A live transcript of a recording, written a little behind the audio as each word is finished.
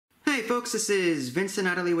Hey folks, this is Vincent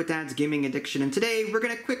Natalie with Dad's Gaming Addiction, and today we're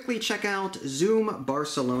going to quickly check out Zoom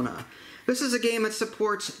Barcelona. This is a game that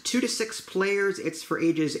supports 2 to 6 players. It's for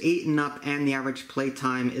ages 8 and up, and the average play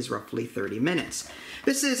time is roughly 30 minutes.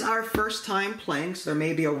 This is our first time playing, so there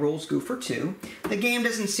may be a rules goof or two. The game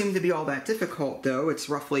doesn't seem to be all that difficult, though. It's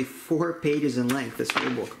roughly 4 pages in length, this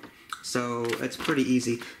rulebook. So it's pretty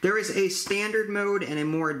easy. There is a standard mode and a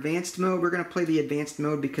more advanced mode. We're going to play the advanced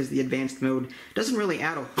mode because the advanced mode doesn't really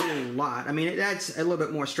add a whole lot. I mean, it adds a little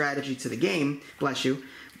bit more strategy to the game. Bless you.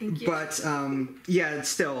 Thank you. But yeah, it's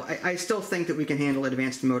still, I still think that we can handle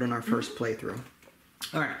advanced mode in our first playthrough.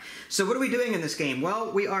 All right. So what are we doing in this game?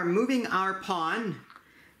 Well, we are moving our pawn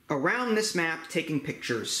around this map, taking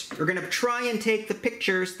pictures. We're going to try and take the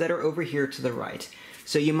pictures that are over here to the right.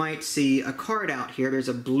 So you might see a card out here. There's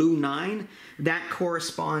a blue 9. That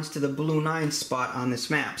corresponds to the blue 9 spot on this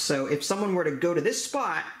map. So if someone were to go to this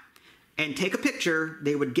spot and take a picture,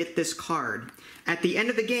 they would get this card. At the end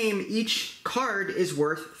of the game, each card is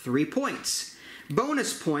worth 3 points.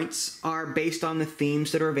 Bonus points are based on the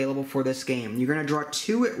themes that are available for this game. You're going to draw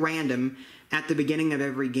 2 at random at the beginning of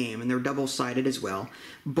every game, and they're double-sided as well.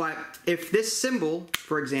 But if this symbol,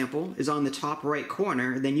 for example, is on the top right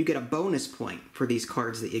corner, then you get a bonus point for these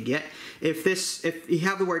cards that you get. If you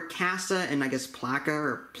have the word casa and I guess placa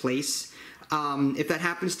or place, if that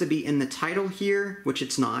happens to be in the title here, which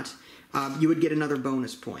it's not, you would get another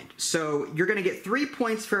bonus point. So you're going to get 3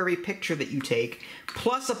 points for every picture that you take,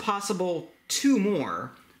 plus a possible 2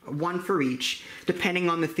 more, 1 for each, depending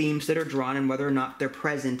on the themes that are drawn and whether or not they're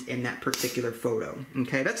present in that particular photo.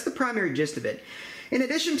 Okay, that's the primary gist of it. In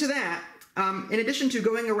addition to that, in addition to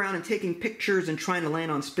going around and taking pictures and trying to land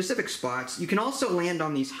on specific spots, you can also land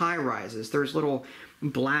on these high rises. There's little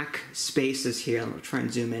black spaces here. I'll try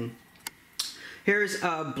and zoom in. Here's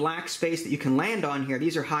a black space that you can land on here.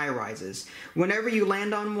 These are high rises. Whenever you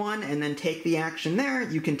land on one and then take the action there,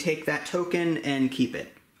 you can take that token and keep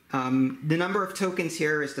it. The number of tokens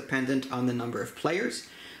here is dependent on the number of players,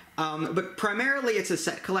 but primarily it's a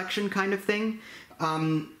set collection kind of thing.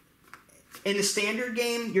 In the standard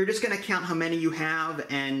game, you're just going to count how many you have,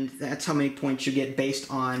 and that's how many points you get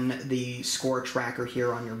based on the score tracker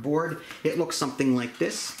here on your board. It looks something like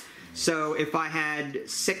this. So if I had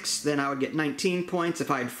 6, then I would get 19 points.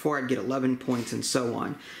 If I had 4, I'd get 11 points, and so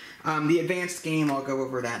on. The advanced game, I'll go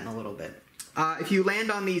over that in a little bit. If you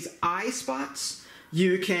land on these eye spots,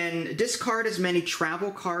 you can discard as many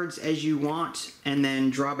travel cards as you want and then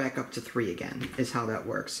draw back up to 3 again, is how that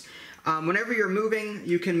works. Whenever you're moving,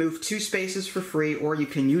 you can move 2 spaces for free, or you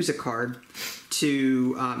can use a card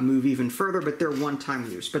to move even further, but they're one-time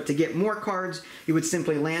use. But to get more cards, you would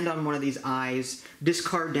simply land on one of these eyes,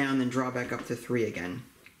 discard down, then draw back up to 3 again.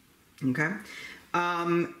 Okay?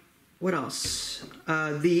 What else?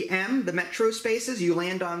 The metro spaces, you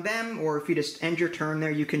land on them, or if you just end your turn there,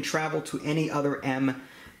 you can travel to any other M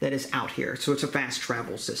that is out here. So it's a fast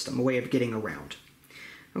travel system, a way of getting around.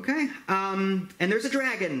 Okay, and there's a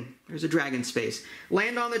dragon. There's a dragon space.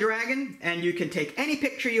 Land on the dragon, and you can take any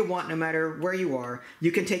picture you want no matter where you are.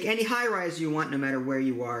 You can take any high-rise you want no matter where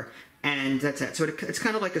you are, and that's it. So it's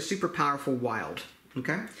kind of like a super powerful wild.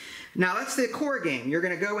 Okay? Now that's the core game. You're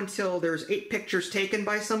going to go until there's 8 pictures taken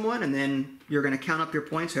by someone, and then you're going to count up your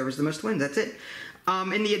points. Whoever's the most wins. That's it.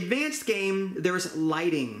 In the advanced game, there's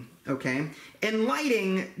lighting. Okay? In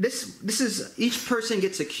lighting, this is each person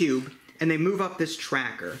gets a cube, and they move up this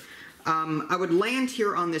tracker. I would land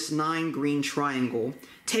here on this 9 green triangle,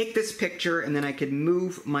 take this picture, and then I could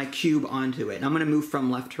move my cube onto it. And I'm going to move from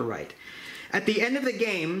left to right. At the end of the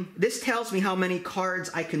game, this tells me how many cards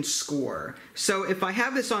I can score. So if I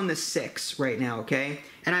have this on the 6 right now, okay,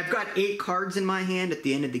 and I've got 8 cards in my hand at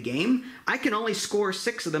the end of the game, I can only score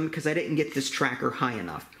 6 of them because I didn't get this tracker high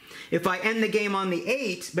enough. If I end the game on the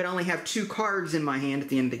 8, but only have 2 cards in my hand at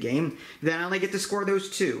the end of the game, then I only get to score those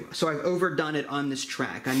 2. So I've overdone it on this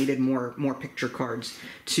track. I needed more picture cards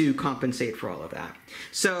to compensate for all of that.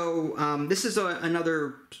 So this is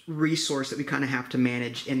another resource that we kind of have to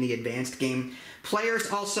manage in the advanced game. Players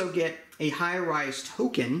also get a high-rise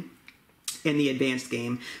token in the advanced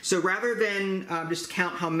game. So rather than just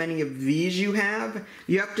count how many of these you have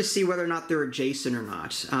to see whether or not they're adjacent or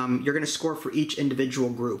not. You're going to score for each individual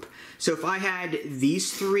group. So if I had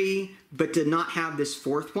these 3 but did not have this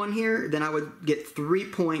 4th one here, then I would get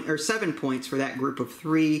 7 points for that group of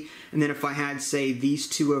 3. And then if I had, say, these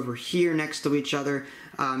 2 over here next to each other,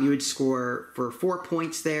 you would score for 4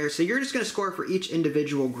 points there. So you're just going to score for each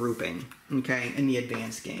individual grouping, okay, in the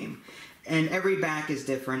advanced game. and every back is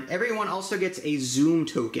different. Everyone also gets a zoom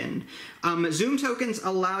token. Zoom tokens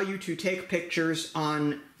allow you to take pictures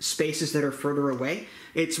on spaces that are further away.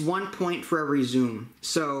 It's 1 point for every zoom.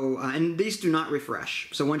 So, and these do not refresh.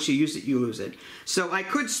 So once you use it, you lose it. So I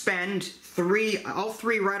could spend all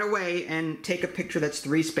three right away and take a picture that's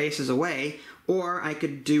 3 spaces away, or I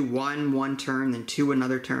could do one turn, then 2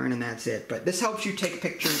 another turn, and that's it. But this helps you take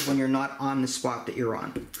pictures when you're not on the spot that you're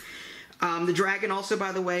on. The dragon also,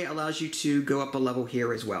 by the way, allows you to go up a level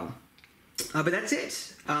here as well. But that's it.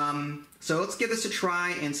 So let's give this a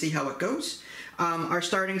try and see how it goes. Our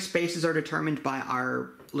starting spaces are determined by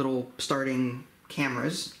our little starting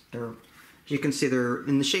cameras. As you can see, they're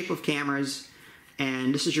in the shape of cameras.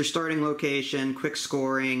 And this is your starting location, quick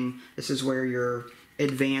scoring. This is where your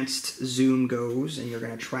advanced zoom goes, and you're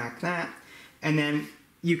going to track that. And then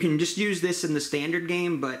you can just use this in the standard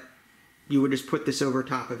game, but you would just put this over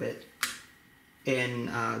top of it in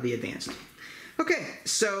the advanced. Okay,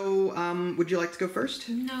 so would you like to go first?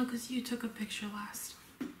 No, because you took a picture last.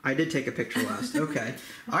 I did take a picture last. Okay.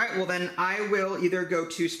 All right, well then I will either go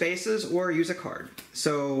 2 spaces or use a card.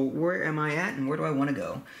 So where am I at and where do I want to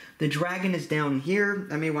go? The dragon is down here.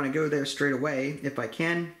 I may want to go there straight away if I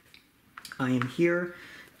can. I am here.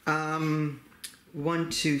 1,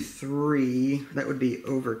 2, 3. That would be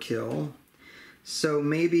overkill. So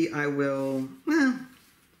maybe I will... Well,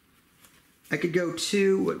 I could go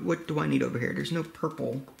 2. What do I need over here? There's no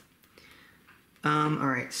purple.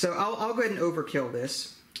 Alright, so I'll go ahead and overkill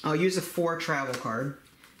this. I'll use a 4 travel card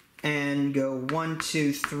and go 1,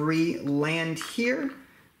 2, 3, land here,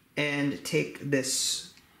 and take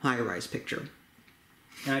this high-rise picture.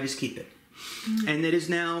 And I just keep it. And it is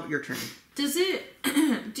now your turn. Does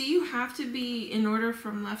it, do you have to be in order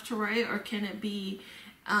from left to right, or can it be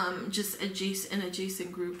just an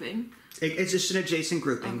adjacent grouping? It's just an adjacent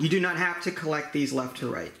grouping. Okay. You do not have to collect these left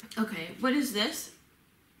to right. Okay, what is this?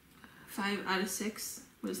 5 out of 6?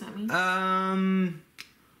 What does that mean?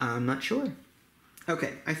 I'm not sure.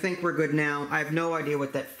 Okay, I think we're good now. I have no idea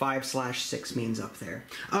what that 5/6 means up there.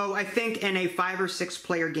 Oh, I think in a 5 or 6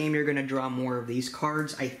 player game you're going to draw more of these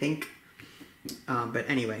cards, I think. But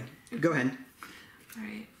anyway, go ahead. All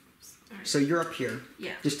right. So you're up here.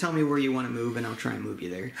 Yeah. Just tell me where you want to move and I'll try and move you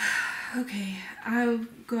there. Okay, I'm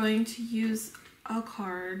going to use a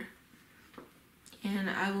card and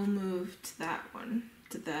I will move to that one.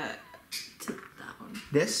 To that one.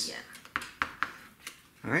 This? Yeah.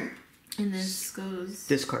 Alright. And this goes...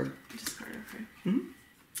 Discard. Discard, okay. Mm-hmm.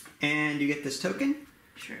 And you get this token.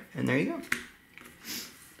 Sure. And there you go.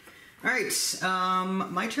 Alright,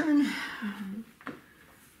 my turn. Mm-hmm.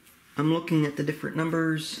 I'm looking at the different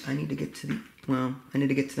numbers. I need to get to the... Well, I need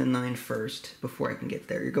to get to the 9 first before I can get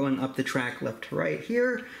there. You're going up the track left to right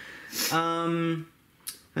here.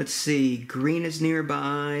 Let's see. Green is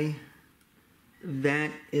nearby.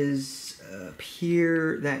 That is up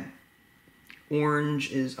here. That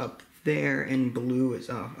orange is up there. And blue is...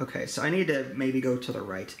 Oh, okay. So I need to maybe go to the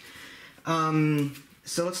right.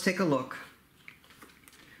 So let's take a look.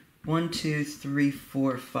 1, 2, 3,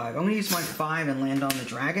 4, 5. I'm going to use my 5 and land on the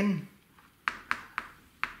dragon.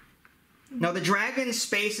 Now, the dragon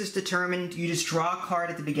space is determined. You just draw a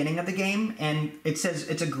card at the beginning of the game, and it says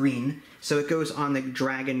it's a green, so it goes on the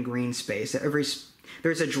dragon green space.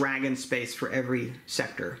 There's a dragon space for every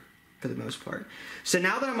sector, for the most part. So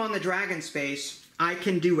now that I'm on the dragon space, I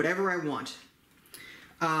can do whatever I want.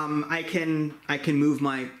 I can move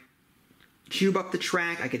my cube up the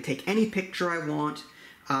track. I could take any picture I want.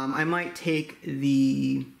 I might take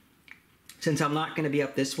the... Since I'm not going to be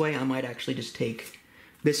up this way, I might actually just take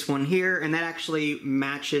this one here, and that actually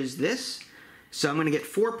matches this. So I'm going to get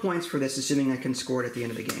 4 points for this, assuming I can score it at the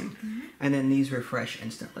end of the game. Mm-hmm. And then these refresh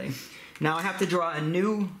instantly. Now I have to draw a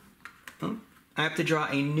new... I have to draw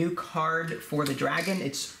a new card for the dragon.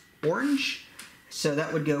 It's orange, so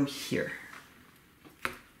that would go here.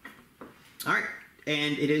 All right,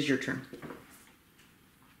 and it is your turn.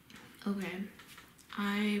 Okay.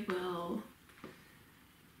 I will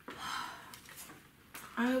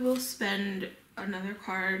spend another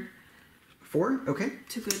card. 4? Okay.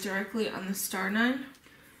 To go directly on the star 9.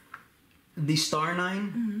 The star 9?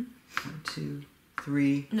 Mm-hmm. 1, 2,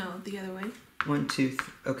 3. No, the other way. 1, 2,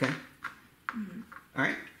 okay. Mm-hmm. All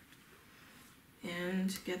right.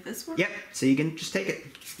 And get this one? Yep, so you can just take it.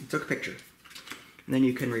 You took a picture. And then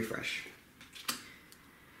you can refresh.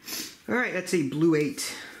 All right, that's a blue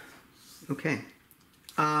 8. Okay.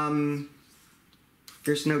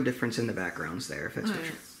 There's no difference in the backgrounds there, if that's what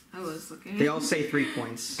you're... I was looking. They all say 3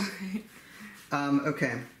 points. Okay.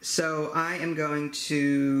 Okay, so I am going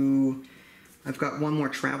to... I've got one more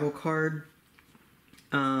travel card.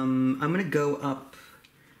 I'm going to go up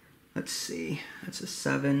let's see. That's a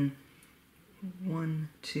 7. 1,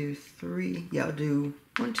 2, 3. Yeah, I'll do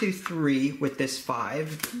 1, 2, 3 with this 5.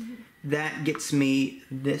 Mm-hmm. That gets me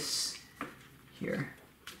this here.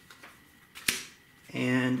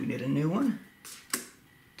 And we need a new one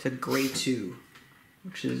to gray 2,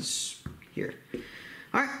 which is here.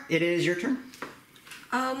 All right, it is your turn.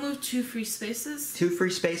 I'll move 2 free spaces. 2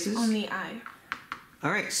 free spaces. On the eye.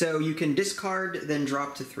 All right, so you can discard, then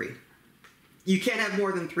drop to 3. You can't have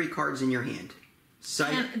more than 3 cards in your hand. So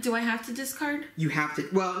Do I have to discard? you have to.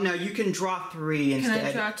 Well, no, you can draw 3 instead. Can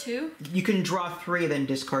I draw 2? You can draw 3, then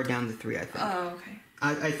discard down to 3. I think. Oh, okay.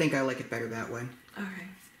 I think I like it better that way. Okay.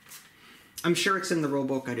 I'm sure it's in the rule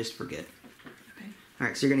book. I just forget. Okay. All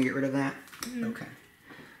right, so you're gonna get rid of that. Mm-hmm. Okay.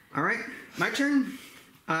 All right, my turn.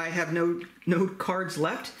 I have no cards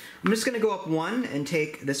left. I'm just gonna go up 1 and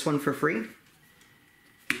take this one for free.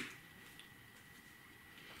 I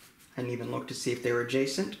didn't even look to see if they were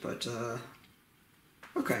adjacent, but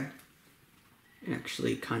okay. It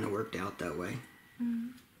actually kind of worked out that way.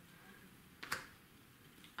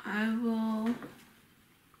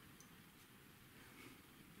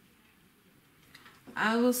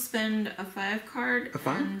 I will spend a 5 card A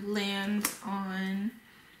 5? and land on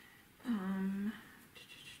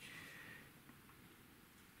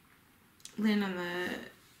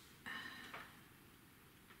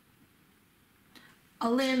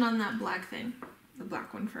I'll land on that black thing. The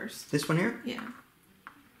black one first. This one here? Yeah.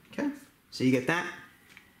 Okay, so you get that.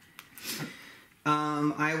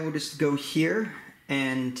 I will just go here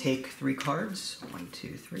and take 3 cards. 1,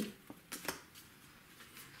 2, 3.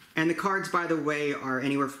 And the cards, by the way, are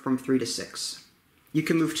anywhere from 3 to 6. You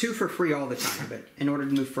can move 2 for free all the time, but in order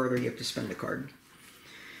to move further, you have to spend a card.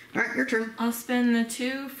 All right, your turn. I'll spend the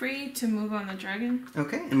 2 free to move on the dragon.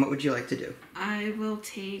 Okay, and what would you like to do? I will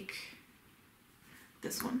take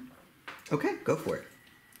this one. Okay, go for it.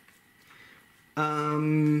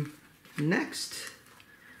 Next,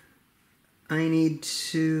 I need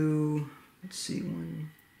to, let's see,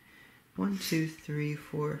 1, 2, 3,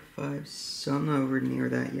 4, 5, so I'm not over near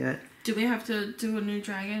that yet. Do we have to do a new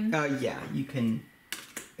dragon? Yeah, you can,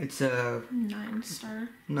 it's a 9-star.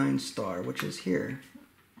 9-star, which is here.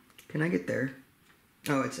 Can I get there?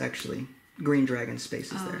 Oh, it's actually green dragon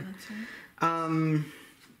spaces there. That's right.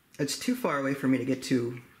 It's too far away for me to get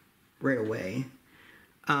to right away.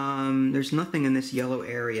 There's nothing in this yellow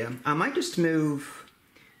area. I might just move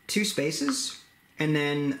 2 spaces and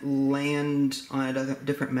then land on a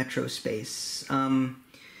different metro space.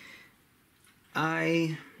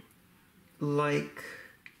 I like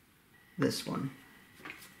this one.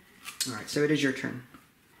 All right, so it is your turn.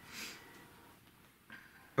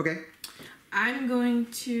 Okay. I'm going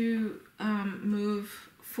to move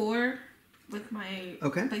 4 with my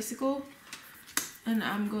Okay. bicycle, and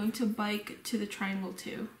I'm going to bike to the triangle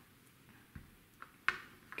 2.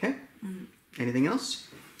 Okay. Anything else?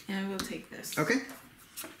 And I will take this. Okay.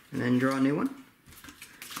 And then draw a new one.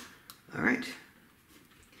 All right.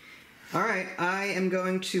 All right. I am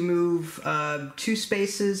going to move 2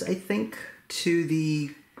 spaces, I think, to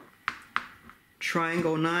the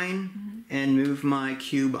triangle 9 and move my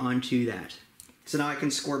cube onto that. So now I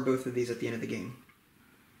can score both of these at the end of the game.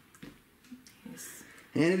 Yes.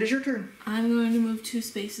 And it is your turn. I'm going to move 2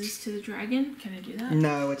 spaces to the dragon. Can I do that?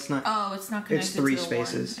 No, it's not. Oh, it's not connected It's 3 to the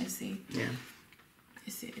spaces. one. I see. Yeah. I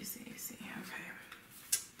see. Okay.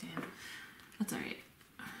 Damn. That's alright.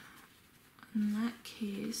 In that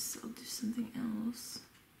case, I'll do something else.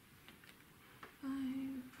 5.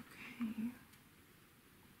 Okay.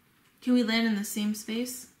 Can we land in the same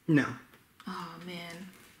space? No. Oh, man.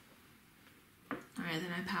 Alright,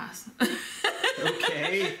 then I pass.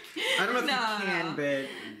 Okay. I don't know if you can,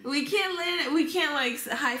 but We can't land. We can't, like,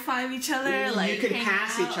 high-five each other. you can hang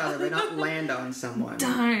pass out. each other, but not land on someone.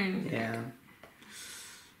 Darn. Yeah.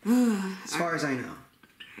 As far as I know.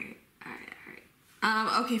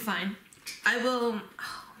 Alright. Okay, fine. I will...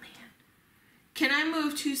 Oh, man. Can I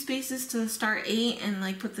move 2 spaces to star 8 and,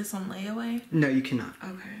 like, put this on layaway? No, you cannot.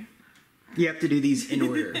 Okay. You have to do these in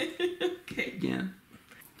order. Okay. Yeah.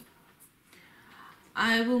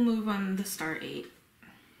 I will move on the star 8.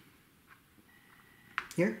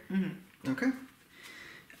 Here? Mm-hmm. Okay.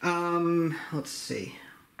 Let's see.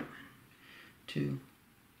 1, 2,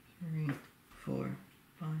 3, 4,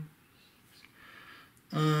 5,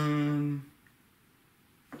 6.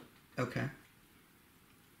 Okay.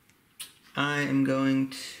 I am going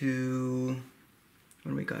to...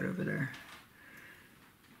 What do we got over there?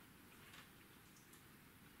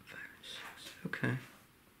 5, 6. Okay.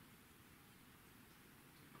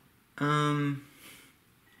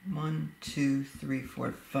 1, 2, 3,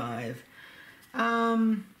 4, 5.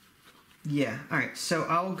 Yeah. All right. So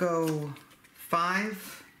I'll go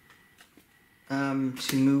 5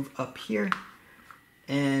 to move up here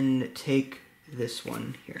and take this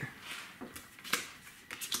one here.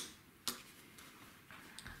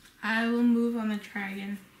 I will move on the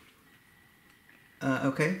dragon.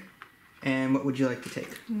 Okay. And what would you like to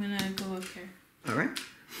take? I'm gonna go up here. All right.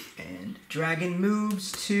 And dragon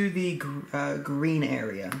moves to the green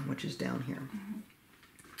area, which is down here.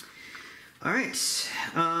 All right.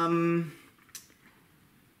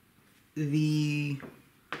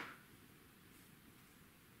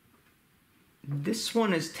 This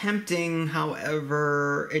one is tempting,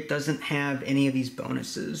 however, it doesn't have any of these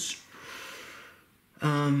bonuses.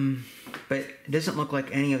 But it doesn't look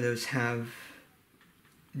like any of those have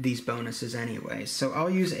these bonuses anyway. So I'll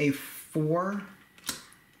use a 4.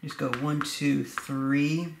 Just go 1, 2,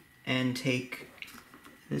 3, and take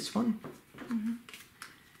this one.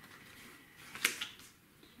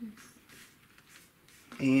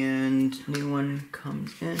 And new one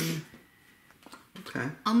comes in. Okay.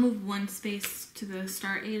 I'll move 1 space to the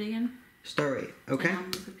star 8 again. Star 8. Okay. And I'll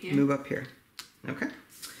move up here. Move up here. Okay.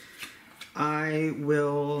 I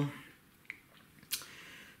will.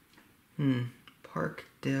 Parc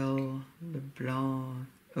del LeBlanc.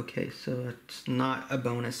 Okay, so it's not a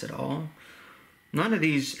bonus at all. None of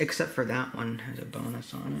these, except for that one, has a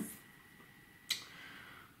bonus on it.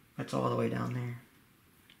 That's all the way down there.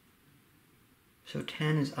 So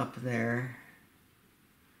 10 is up there.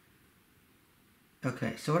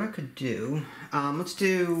 Okay, so what I could do, let's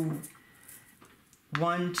do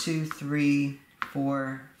 1, 2, 3,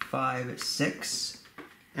 4, 5, 6,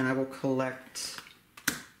 and I will collect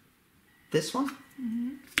this one,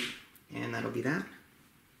 and that'll be that.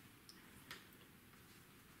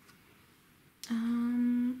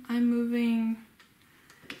 I'm moving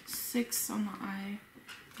 6 on the eye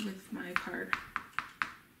with my card.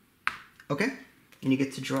 Okay, and you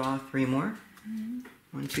get to draw 3 more.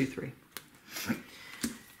 1, 2, 3.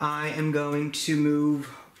 I am going to move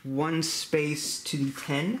 1 space to the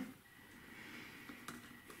 10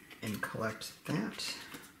 and collect that.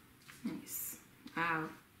 Nice. Wow.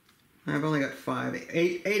 I've only got 5.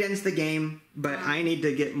 8 ends the game, but I need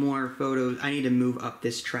to get more photos. I need to move up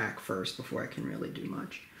this track first before I can really do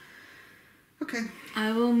much. Okay.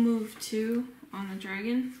 I will move 2 on the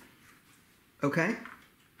dragon. Okay.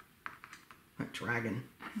 What dragon?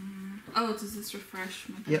 Oh, does this refresh?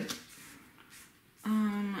 My Yep.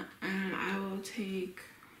 And I will take...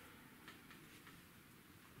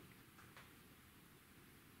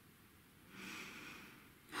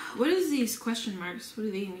 What is these question marks? What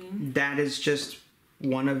do they mean? That is just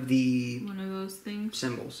one of the One of those things?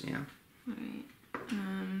 symbols, yeah. Alright.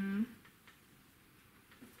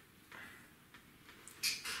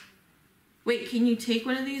 Wait, can you take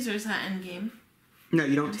one of these or is that end game? No,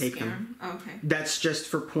 you don't take them. Oh, okay. That's just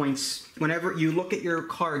for points. Whenever you look at your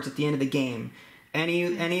cards at the end of the game, any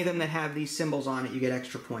of them that have these symbols on it, you get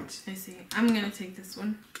extra points. I see. I'm gonna take this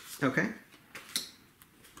one. Okay.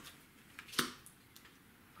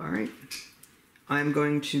 All right. I'm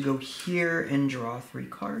going to go here and draw 3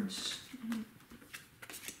 cards.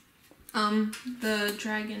 The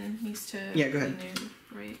dragon needs to... Yeah, go ahead. be new,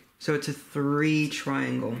 right? So it's a 3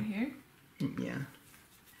 triangle. Right here? Yeah.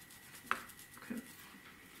 Okay.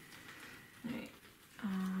 Right.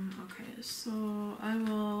 Okay, so I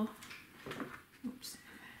will... Oops.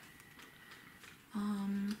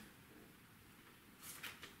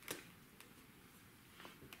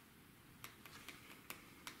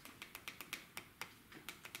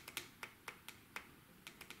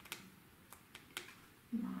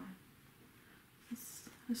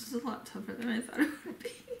 This is a lot tougher than I thought it would be.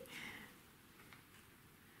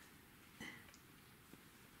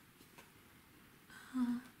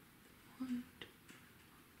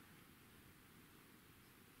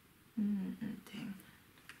 Dang.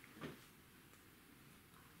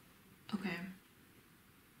 Okay.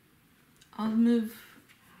 I'll move.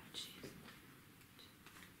 Oh, jeez.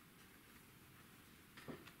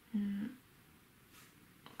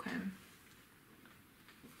 Okay.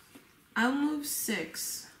 I'll move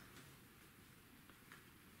 6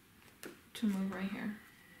 to move right here.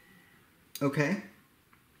 Okay.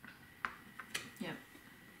 Yep.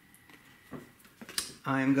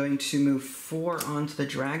 I'm going to move 4 onto the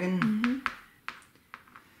dragon.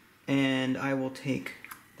 And I will take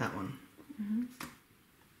that one.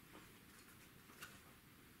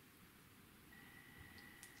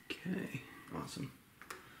 Okay, awesome.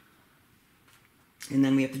 And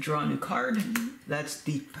then we have to draw a new card. That's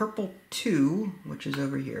the purple 2, which is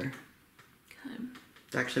over here. Okay.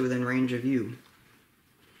 It's actually within range of you.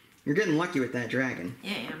 You're getting lucky with that dragon.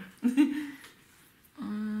 Yeah, I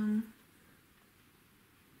am.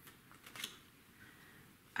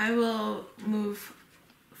 I will move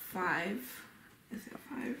 5. Is it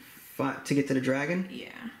 5? 5 to get to the dragon? Yeah.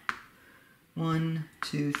 1,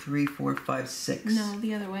 2, 3, 4, 5, 6. No,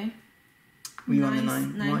 the other way. Were you on the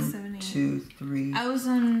 9? 9, 1, 7, 8. 2, 3. I was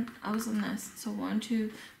on this. So 1,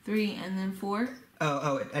 2, 3, and then 4.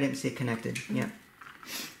 Oh, I didn't see it connected. Yeah.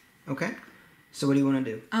 Okay. So what do you want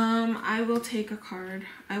to do? I will take a card.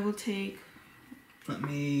 I will take. Let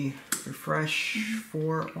me refresh.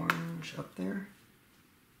 4 orange up there.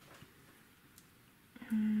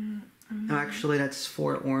 Actually, that's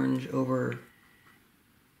 4 orange over.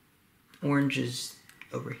 Orange is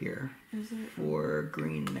over here. Is it? 4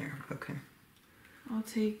 green there. Okay. I'll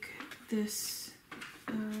take this.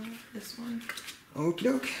 This one. Okie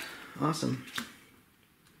doke. Awesome.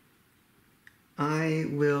 I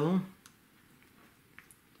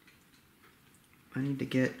need to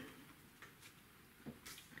get.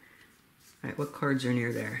 Alright, what cards are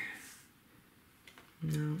near there?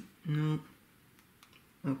 No.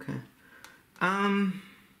 Okay.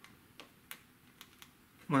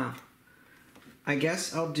 Wow. I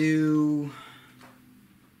guess I'll do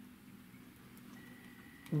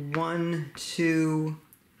 1, 2,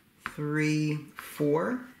 3,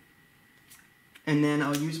 4. And then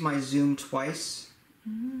I'll use my zoom twice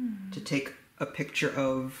to take a picture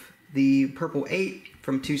of the purple 8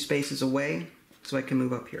 from 2 spaces away so I can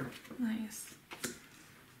move up here. Nice.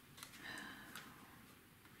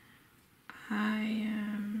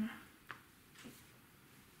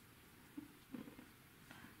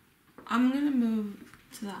 I'm gonna move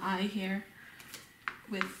to the eye here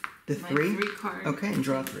with the my 3 cards. Okay, and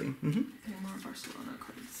draw 3. 3 more Barcelona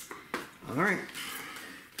cards. All right.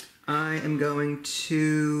 I am going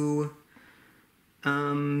to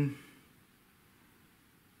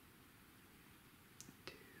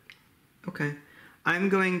okay. I'm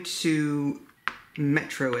going to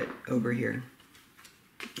metro it over here.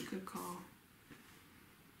 Good call.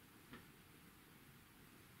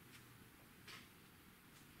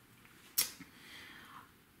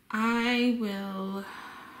 I will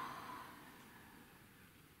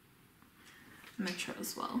metro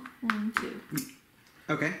as well. 1, 2.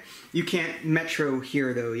 Okay. You can't metro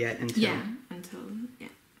here though yet until. Yeah.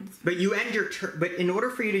 But you end your turn. But in order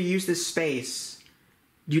for you to use this space,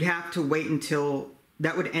 you'd have to wait until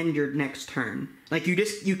that would end your next turn. Like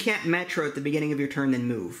you can't metro at the beginning of your turn then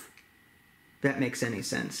move. If that makes any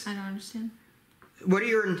sense. I don't understand. What are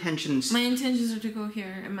your intentions? My intentions are to go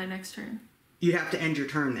here in my next turn. You have to end your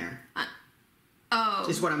turn there. Oh.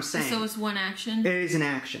 Is what I'm saying. So it's one action? It is an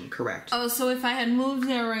action, correct. Oh, so if I had moved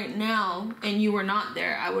there right now and you were not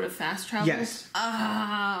there, I would have fast traveled? Yes.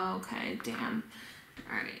 Oh, okay. Damn.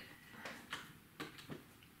 Alright.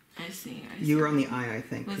 I see. You were on the eye, I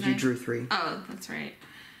think, because you drew 3. Oh, that's right.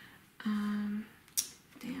 Damn.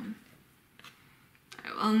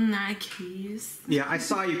 Alright, well, in that case... Yeah, I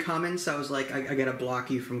saw you coming, so I was like, I gotta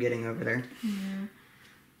block you from getting over there. Yeah.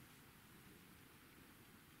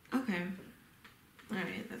 Okay.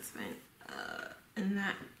 Alright, that's fine. In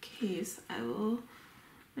that case, I will...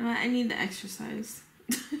 You know what, I need to exercise.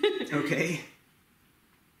 Okay.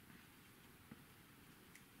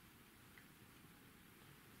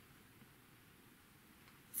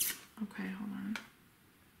 Okay, hold on.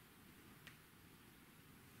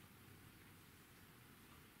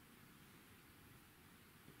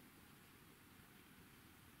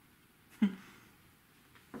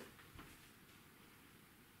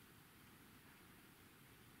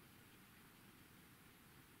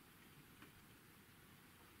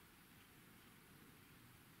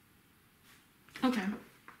 Okay.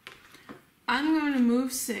 I'm going to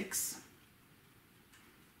move 6.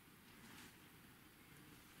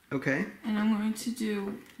 Okay. And I'm going to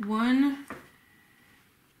do 1,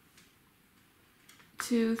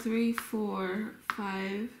 2, 3, 4,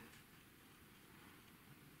 5,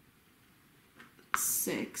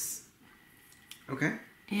 6. Okay.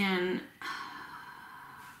 And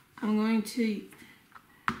I'm going to...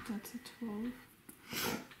 That's a 12.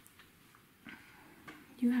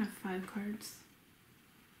 You have 5 cards.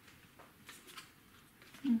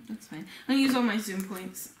 That's fine. I'll use all my zoom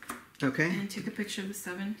points. Okay. And take a picture of the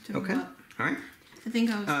 7 to move Okay. up. All right. I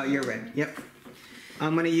think I was... You're red. Yep.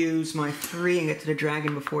 I'm going to use my 3 and get to the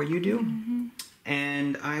dragon before you do. Mm-hmm.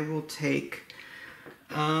 And I will take...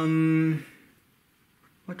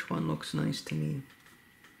 which one looks nice to me?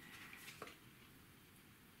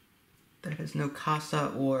 That has no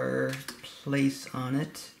casa or place on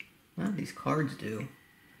it. Well, these cards do.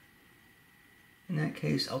 In that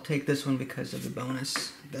case, I'll take this one because of the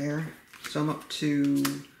bonus there. So I'm up to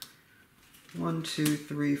 1, 2,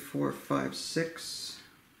 3, 4, 5, 6.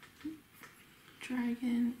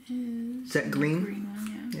 dragon is that green? The green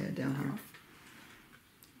one, yeah. Yeah, down here.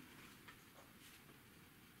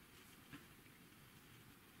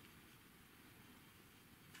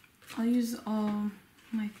 I'll use all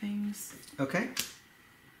my things. Okay.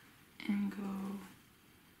 And go.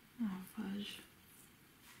 Oh, fudge.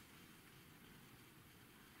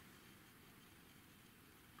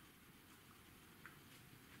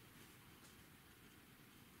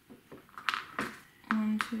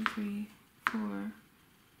 One, two, three, 4,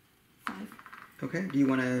 5. Okay. Do you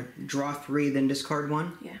want to draw 3, then discard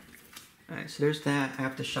 1? Yeah. All right. So there's that. I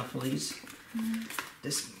have to shuffle these.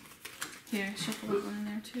 This. Here, shuffle that one in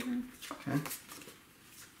there too. Then. Okay.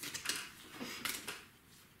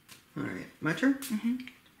 All right. My turn.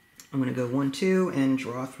 I'm going to go 1, 2, and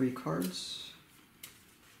draw 3 cards.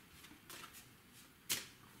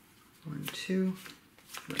 1, 2,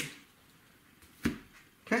 3.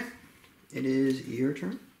 Okay. It is your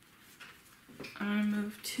turn. I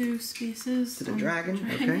move 2 spaces To the dragon.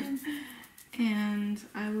 Okay. And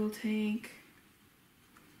I will take.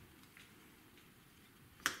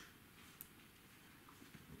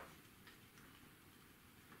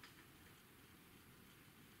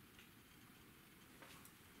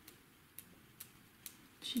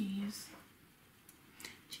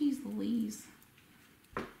 Jeez Louise.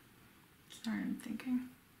 Sorry, I'm thinking.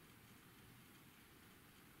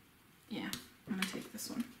 Yeah, I'm gonna take this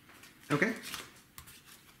one. Okay.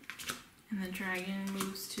 And the dragon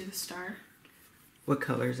moves to the star. What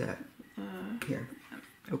color is that? Here.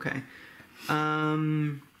 Okay. I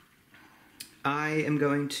am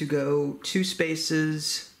going to go 2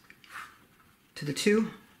 spaces to the 2.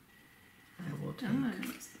 I will take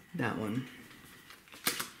that one.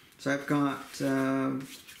 So I've got... oh,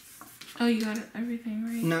 you got everything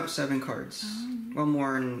right? No, 7 cards. Oh. Well,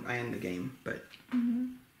 more and I end the game, but... Yeah,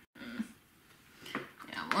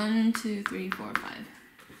 1, 2, 3, 4, 5.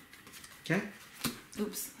 Okay.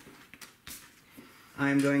 Oops.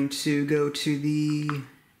 I'm going to go to the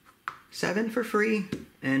 7 for free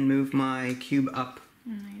and move my cube up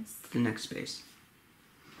Nice. the next space.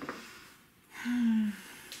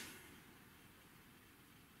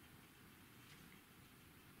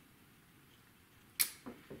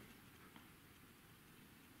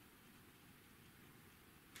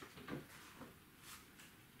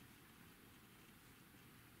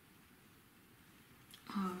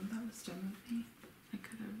 Oh, that was dumb of me. I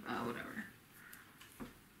could have. Oh, whatever.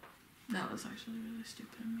 That was actually really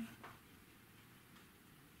stupid of me.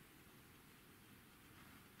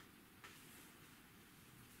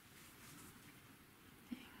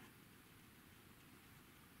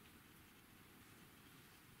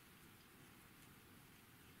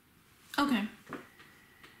 Dang. Okay.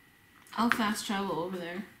 I'll fast travel over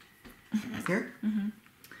there. Here?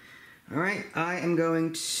 All right, I am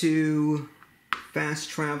going to fast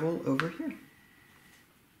travel over here.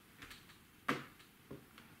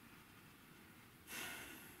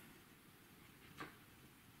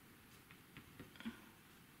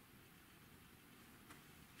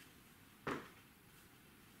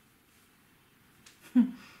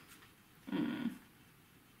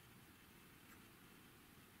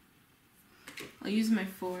 I'll use my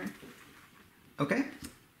 4. Okay,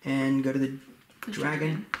 and go to the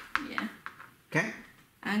dragon. Yeah. Okay.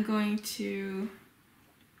 I'm going to...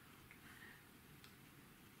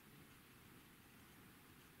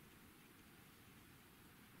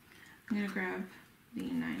 I'm going to grab the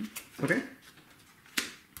 9. Okay.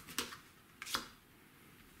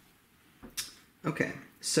 Okay,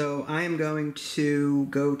 so I am going to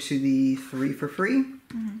go to the 3 for free,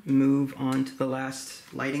 move on to the last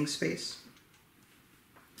lighting space.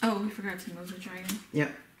 Oh, we forgot to move the dragon.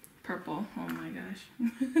 Yep. Purple. Oh my gosh.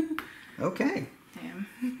 Okay. Damn.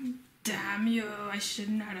 Damn you. I should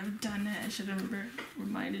not have done it. I should have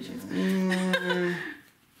reminded you.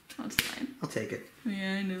 That's fine. I'll take it.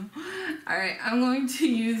 Yeah, I know. Alright, I'm going to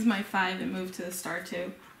use my 5 and move to the star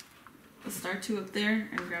 2. The star 2 up there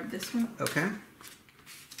and grab this one. Okay.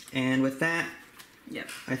 And with that, Yep.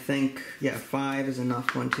 I think, yeah, 5 is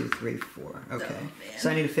enough. 1, 2, 3, 4. Okay. man. So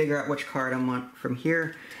I need to figure out which card I want from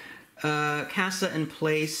here. Casa in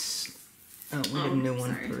place. Oh, we need a new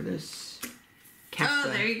one for this. Casa.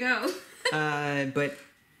 Oh, there you go. But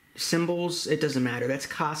symbols, it doesn't matter. That's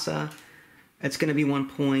Casa. It's going to be 1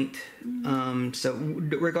 point. So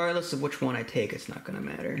regardless of which one I take, it's not going to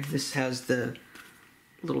matter. This has the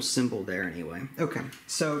little symbol there anyway. Okay.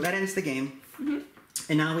 So that ends the game.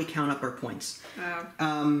 And now we count up our points. Wow.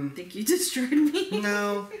 I think you destroyed me.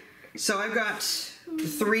 No. So I've got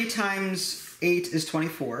 3 times 8 is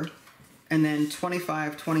 24. And then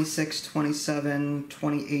 25, 26, 27,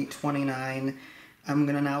 28, 29, I'm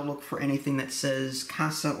going to now look for anything that says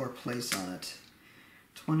casa or place on it.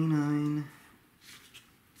 29.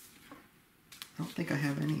 I don't think I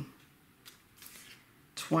have any.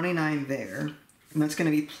 29 there. And that's going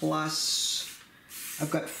to be plus...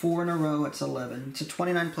 I've got 4 in a row. It's 11. So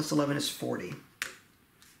 29 plus 11 is 40.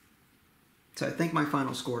 So I think my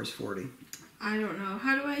final score is 40. I don't know.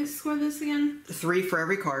 How do I score this again? 3 for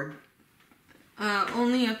every card.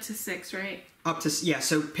 Only up to 6, right? Up to, yeah,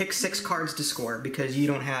 so pick 6 cards to score because you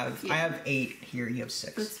don't have... Yeah. I have 8 here. You have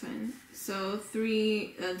 6. That's fine. So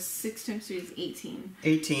 3... 6 times 3 is 18.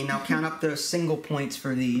 18. Now count up the single points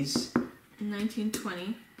for these. 19,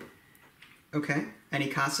 20. Okay. Any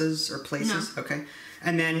casas or places? No. Okay.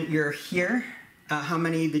 And then you're here. How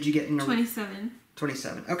many did you get in a 27.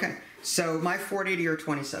 27. Okay. So my 40 to your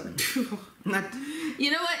 27. Not... You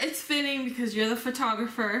know what? It's fitting because you're the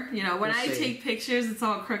photographer. You know, when I take pictures, it's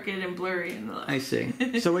all crooked and blurry. I see.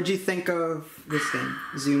 So what'd you think of this game?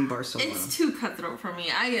 Zoom Barcelona. It's too cutthroat for me.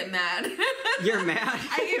 I get mad. You're mad?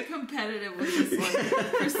 I get competitive with this one.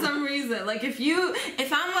 For some reason. Like, if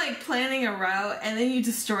I'm, like, planning a route and then you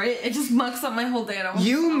destroy it, it just mucks up my whole day.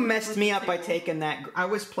 You messed me up by taking that. I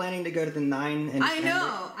was planning to go to the 9 and... I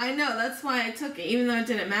know. That's why I took it, even though it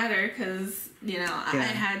didn't matter, because... You know, yeah. I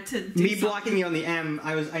had to do me blocking you on the M,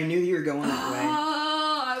 I knew you were going that way.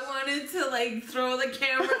 Oh, I wanted to, like, throw the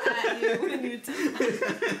camera at you when you took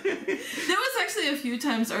that. There was actually a few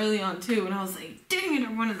times early on, too, and I was like, dang it,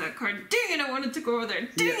 I wanted that card. Dang it, I wanted to go over there.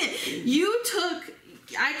 Dang it. You took...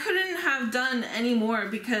 I couldn't have done any more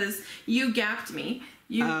because you gapped me.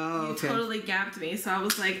 You totally gapped me, so I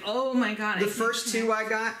was like, oh my god. The first 2 I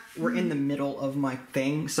got were in the middle of my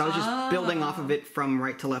thing, so I was just building off of it from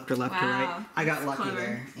right to left or left to right. I got lucky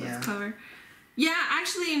there. Yeah. That's clever. Yeah,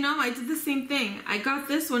 actually, no, I did the same thing. I got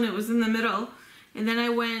this one, it was in the middle, and then I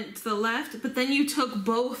went to the left, but then you took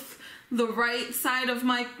both the right side of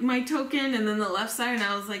my token and then the left side, and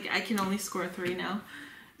I was like, I can only score 3 now.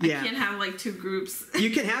 Yeah. I can't have, like, 2 groups. You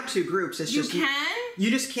can have 2 groups. It's you just... can? You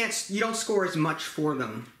just can't... You don't score as much for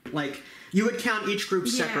them. Like, you would count each group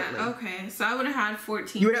separately. Yeah, okay. So I would have had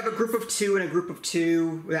 14. You would have a group of 2 and a group of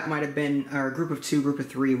 2. That might have been... Or a group of 2, group of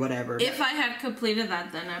 3, whatever. If I had completed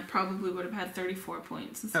that, then I probably would have had 34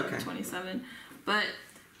 points instead of 27. But,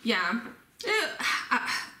 yeah.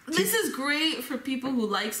 This is great for people who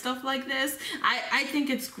like stuff like this. I think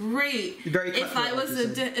it's great. Very if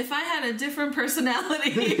I had a different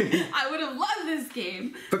personality, I would have loved this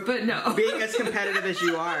game. But no. Being as competitive as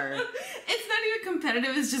you are. It's not even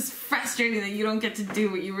competitive. It's just frustrating that you don't get to do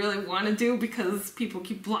what you really want to do because people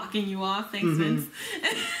keep blocking you off. Thanks, Vince.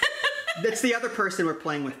 That's the other person we're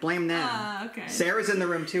playing with. Blame them. Okay. Sarah's in the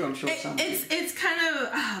room too, I'm sure. It's kind of...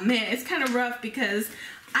 Oh, man. It's kind of rough because...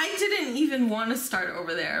 I didn't even want to start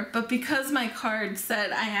over there, but because my card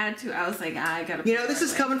said I had to, I was like, I gotta... You know, this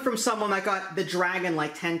is coming from someone that got the dragon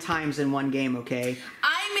like 10 times in one game, okay?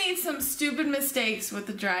 I made some stupid mistakes with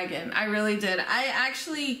the dragon. I really did. I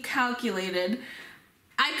actually calculated...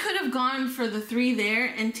 I could have gone for the 3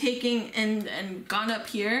 there and taking and gone up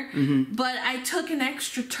here, but I took an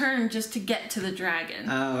extra turn just to get to the dragon.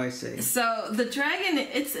 Oh, I see. So the dragon,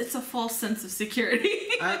 it's a false sense of security.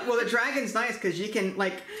 Well, the dragon's nice because you can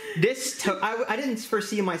like this. I didn't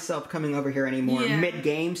foresee myself coming over here anymore mid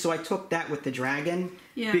game, so I took that with the dragon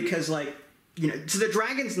because like. You know, so the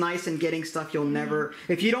dragon's nice and getting stuff you'll never...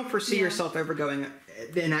 If you don't foresee yourself ever going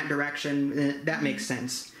in that direction, that makes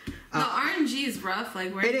sense. The RNG is rough,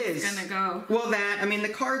 like where it's gonna go. Well, I mean, the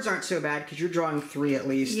cards aren't so bad because you're drawing 3 at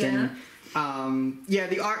least. Yeah. And,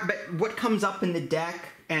 the art, but what comes up in the deck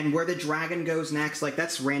and where the dragon goes next, like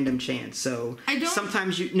that's random chance. So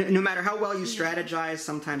sometimes no matter how well you strategize,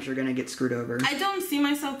 sometimes you're gonna get screwed over. I don't see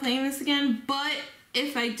myself playing this again, but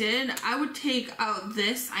if I did, I would take out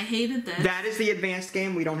this. I hated this. That is the advanced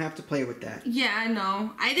game. We don't have to play with that. Yeah, I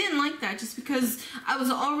know. I didn't like that just because I was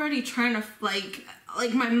already trying to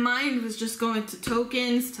like my mind was just going to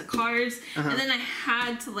tokens, to cards, and then I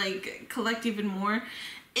had to like collect even more.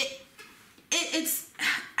 It's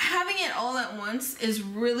having it all at once is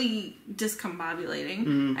really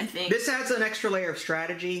discombobulating, I think. This adds an extra layer of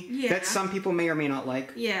strategy that some people may or may not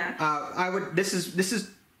like. Yeah. This is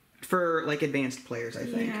for like advanced players, I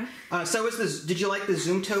think. Yeah. So did you like the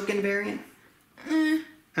Zoom token variant?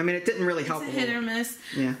 I mean, it didn't really help. It's a hit or miss.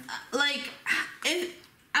 Yeah.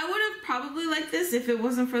 I would have probably liked this if it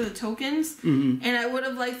wasn't for the tokens, and I would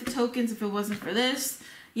have liked the tokens if it wasn't for this.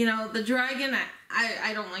 You know, the dragon,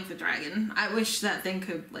 I don't like the dragon. I wish that thing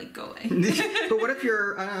could, like, go away. But what if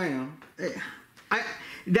you're, I don't know.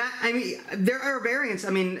 I mean, there are variants.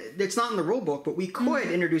 I mean, it's not in the rule book, but we could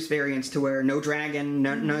introduce variants to where no dragon,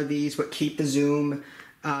 none of these, but keep the zoom.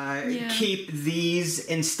 keep these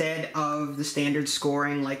instead of the standard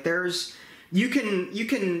scoring. Like you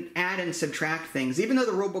can add and subtract things, even though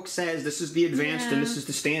the rulebook says this is the advanced and this is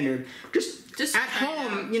the standard. Just at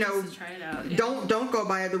home, try it out, don't go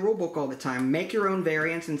by the rulebook all the time. Make your own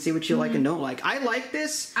variants and see what you like and don't like. I like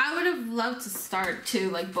this. I would have loved to start too,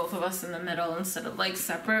 like both of us in the middle instead of like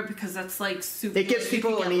separate, because that's like super. It gives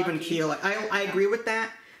people an even keel. Like, I agree with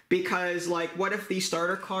that, because like, what if these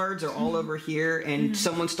starter cards are all over here and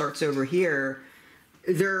someone starts over here?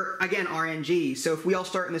 They're, again, RNG. So if we all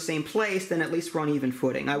start in the same place, then at least we're on even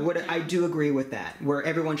footing. I do agree with that, where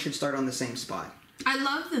everyone should start on the same spot. I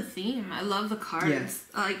love the theme. I love the cards.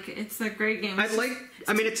 Yeah. Like, it's a great game. It's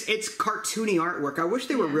cartoony artwork. I wish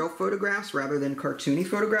they were real photographs rather than cartoony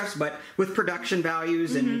photographs, but with production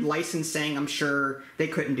values and licensing, I'm sure they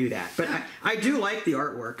couldn't do that. But I do like the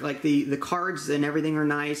artwork. Like, the cards and everything are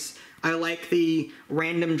nice. I like the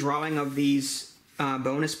random drawing of these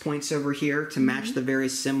bonus points over here to match the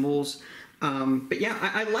various symbols. But yeah,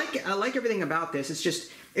 I like everything about this.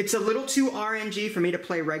 It's a little too RNG for me to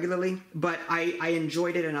play regularly, but I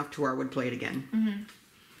enjoyed it enough to where I would play it again.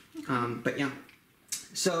 But yeah.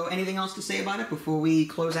 So anything else to say about it before we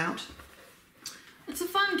close out? It's a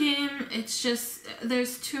fun game. It's just,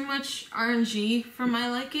 there's too much RNG for my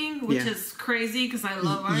liking, which is crazy because I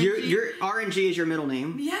love RNG. Your RNG is your middle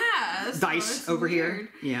name. Yeah. Dice over here.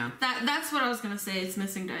 Yeah. That's what I was going to say. It's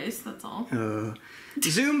missing dice. That's all.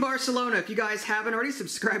 Zoom Barcelona. If you guys haven't already,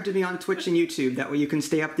 subscribe to me on Twitch and YouTube. That way you can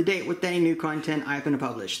stay up to date with any new content I've been to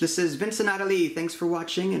publish. This is Vincent Adeli. Thanks for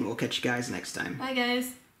watching, and we'll catch you guys next time. Bye,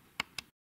 guys.